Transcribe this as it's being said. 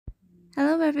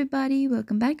Hello everybody,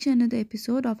 welcome back to another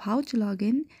episode of How to Log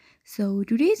In. So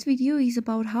today's video is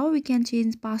about how we can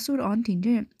change password on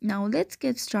Tinder. Now let's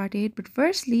get started, but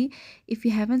firstly, if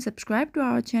you haven't subscribed to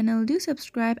our channel, do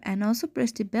subscribe and also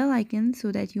press the bell icon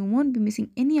so that you won't be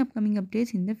missing any upcoming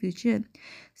updates in the future.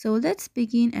 So let's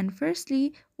begin, and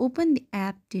firstly, open the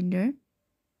app Tinder.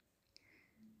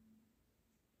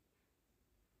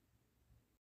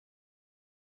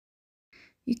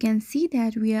 You can see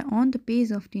that we are on the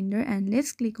page of Tinder, and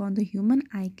let's click on the human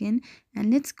icon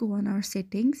and let's go on our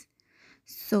settings.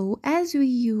 So as we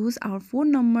use our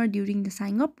phone number during the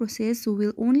sign up process, so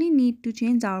we'll only need to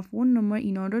change our phone number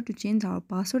in order to change our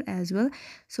password as well.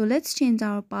 So let's change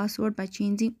our password by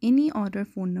changing any other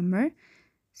phone number.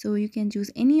 So you can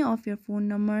choose any of your phone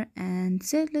number and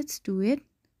say let's do it.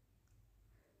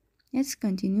 Let's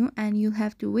continue, and you'll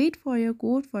have to wait for your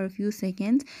code for a few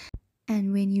seconds.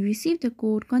 And when you receive the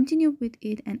code, continue with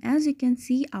it, and as you can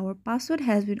see, our password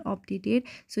has been updated,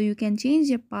 so you can change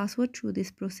your password through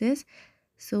this process.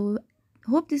 So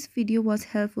hope this video was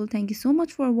helpful. Thank you so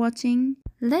much for watching.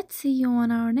 Let's see you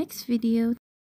on our next video.